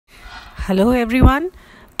Hello everyone.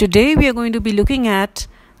 Today we are going to be looking at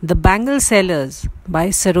The Bangle Sellers by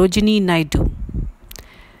Sarojini Naidu.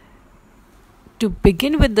 To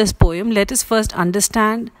begin with this poem, let us first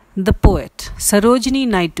understand the poet, Sarojini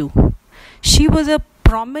Naidu. She was a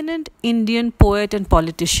prominent Indian poet and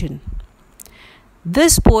politician.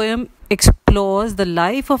 This poem explores the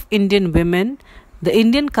life of Indian women, the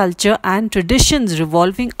Indian culture and traditions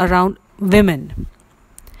revolving around women.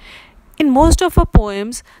 In most of her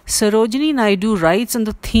poems, Sarojini Naidu writes on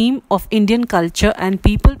the theme of Indian culture and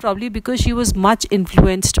people, probably because she was much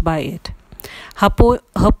influenced by it. Her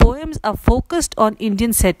poems are focused on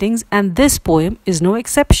Indian settings, and this poem is no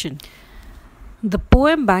exception. The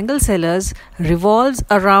poem Bangle Sellers revolves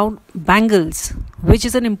around bangles, which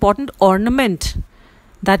is an important ornament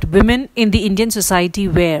that women in the Indian society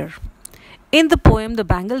wear. In the poem, the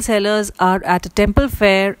bangle sellers are at a temple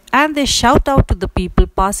fair and they shout out to the people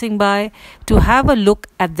passing by to have a look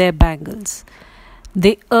at their bangles.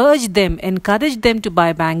 They encourage them to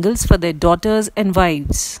buy bangles for their daughters and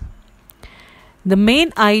wives. The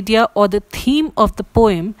main idea or the theme of the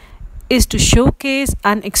poem is to showcase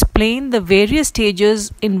and explain the various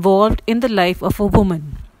stages involved in the life of a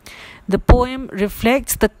woman. The poem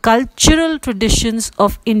reflects the cultural traditions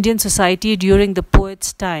of Indian society during the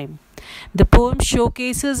poet's time. The poem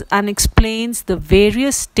showcases and explains the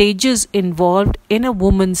various stages involved in a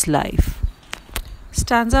woman's life.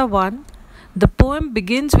 Stanza 1. The poem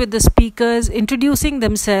begins with the speakers introducing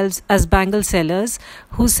themselves as bangle sellers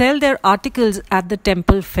who sell their articles at the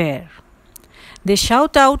temple fair. They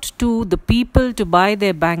shout out to the people to buy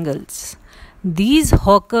their bangles. These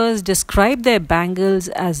hawkers describe their bangles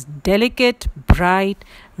as delicate, bright,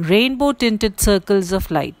 rainbow-tinted circles of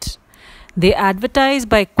light. They advertise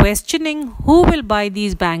by questioning who will buy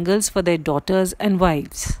these bangles for their daughters and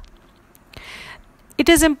wives. It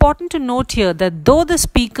is important to note here that though the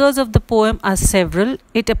speakers of the poem are several,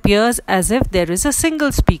 it appears as if there is a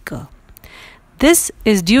single speaker. This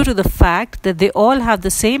is due to the fact that they all have the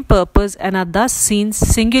same purpose and are thus seen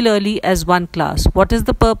singularly as one class. What is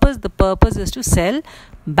the purpose? The purpose is to sell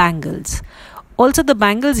bangles. Also, the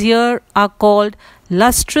bangles here are called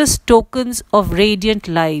lustrous tokens of radiant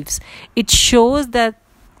lives. It shows us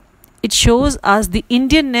the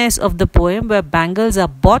Indianness of the poem, where bangles are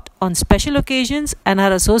bought on special occasions and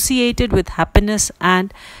are associated with happiness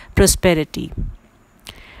and prosperity.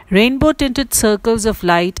 Rainbow-tinted circles of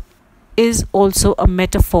light is also a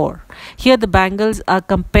metaphor. Here the bangles are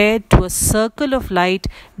compared to a circle of light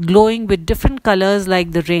glowing with different colors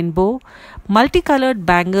like the rainbow. Multicolored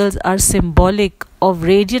bangles are symbolic of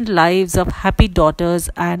radiant lives of happy daughters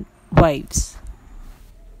and wives.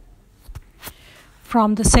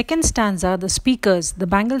 From the second stanza, the speakers, the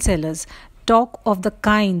bangle sellers, talk of the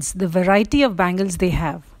kinds, the variety of bangles they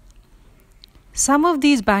have. Some of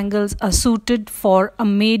these bangles are suited for a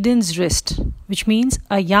maiden's wrist, which means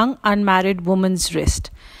a young unmarried woman's wrist.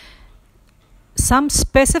 Some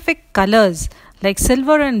specific colors like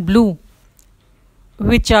silver and blue,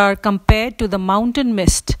 which are compared to the mountain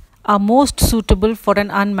mist, are most suitable for an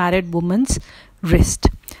unmarried woman's wrist.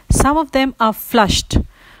 Some of them are flushed.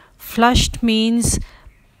 Flushed means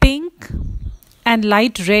pink and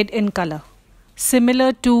light red in color,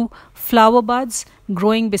 similar to flower buds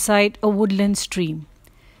growing beside a woodland stream.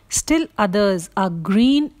 Still others are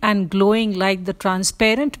green and glowing like the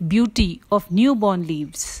transparent beauty of newborn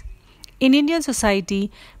leaves. In Indian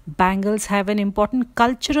society, bangles have an important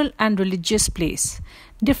cultural and religious place.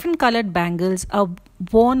 Different colored bangles are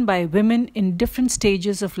worn by women in different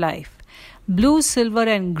stages of life. Blue, silver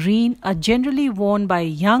and green are generally worn by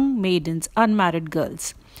young maidens, unmarried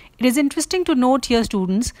girls. It is interesting to note here,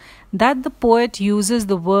 students, that the poet uses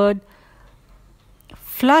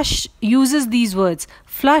these words,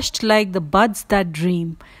 flushed like the buds that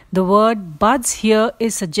dream. The word buds here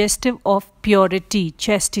is suggestive of purity,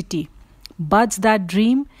 chastity. Buds that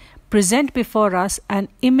dream present before us an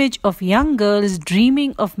image of young girls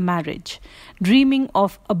dreaming of marriage, dreaming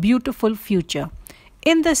of a beautiful future.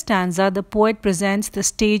 In the stanza, the poet presents the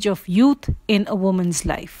stage of youth in a woman's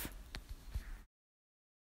life.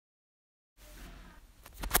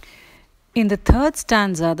 In the third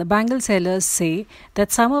stanza, the bangle sellers say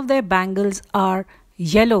that some of their bangles are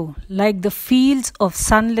yellow, like the fields of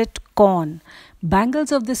sunlit corn.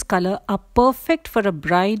 Bangles of this color are perfect for a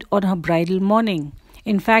bride on her bridal morning.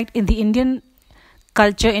 In fact, in the Indian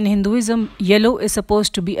culture, in Hinduism, yellow is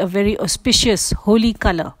supposed to be a very auspicious, holy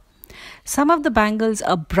color. Some of the bangles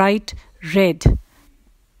are bright red.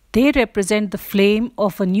 They represent the flame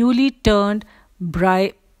of a newly turned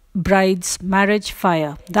bride's marriage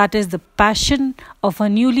fire. That is the passion of her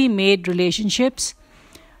newly made relationships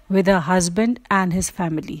with her husband and his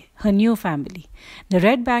family, her new family. The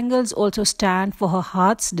red bangles also stand for her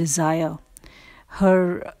heart's desire,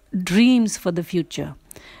 her dreams for the future.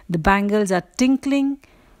 The bangles are tinkling,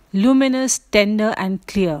 luminous, tender, and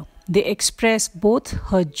clear. They express both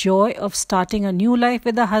her joy of starting a new life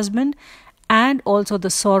with her husband and also the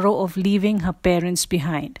sorrow of leaving her parents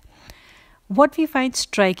behind. What we find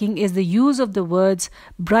striking is the use of the words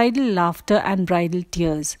bridal laughter and bridal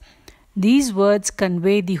tears. These words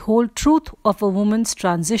convey the whole truth of a woman's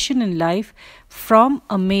transition in life from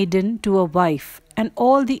a maiden to a wife and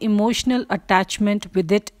all the emotional attachment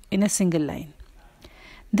with it in a single line.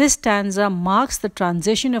 This stanza marks the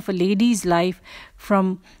transition of a lady's life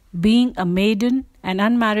from being a maiden, an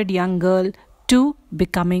unmarried young girl, to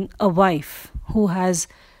becoming a wife who has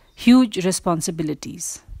huge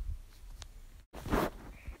responsibilities.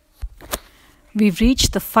 We've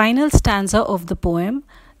reached the final stanza of the poem,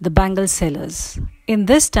 The Bangle Sellers. In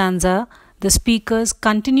this stanza, the speakers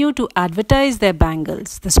continue to advertise their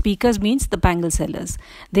bangles. The speakers means the bangle sellers.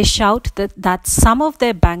 They shout that some of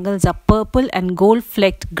their bangles are purple and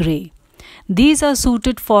gold-flecked grey. These are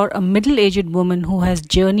suited for a middle-aged woman who has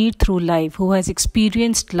journeyed through life, who has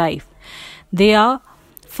experienced life. They are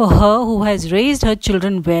for her who has raised her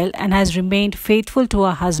children well and has remained faithful to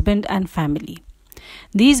her husband and family.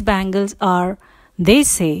 These bangles are, they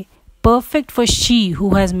say, perfect for she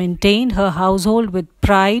who has maintained her household with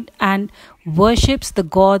pride and worships the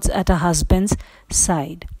gods at her husband's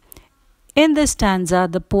side. In this stanza,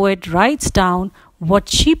 the poet writes down what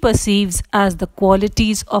she perceives as the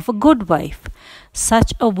qualities of a good wife.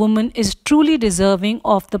 Such a woman is truly deserving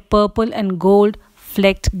of the purple and gold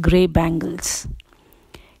flecked grey bangles.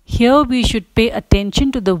 Here we should pay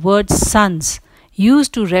attention to the word sons,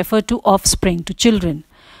 used to refer to offspring, to children.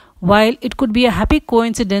 While it could be a happy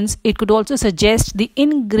coincidence, it could also suggest the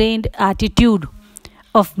ingrained attitude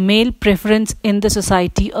of male preference in the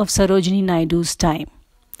society of Sarojini Naidu's time.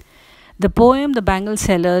 The poem The Bangle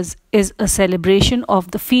Sellers is a celebration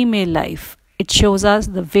of the female life. It shows us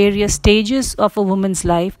the various stages of a woman's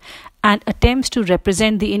life and attempts to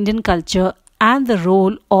represent the Indian culture and the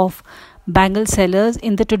role of bangle sellers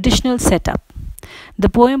in the traditional setup. The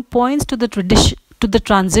poem points to the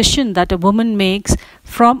transition that a woman makes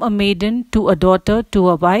from a maiden to a daughter to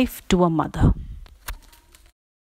a wife to a mother.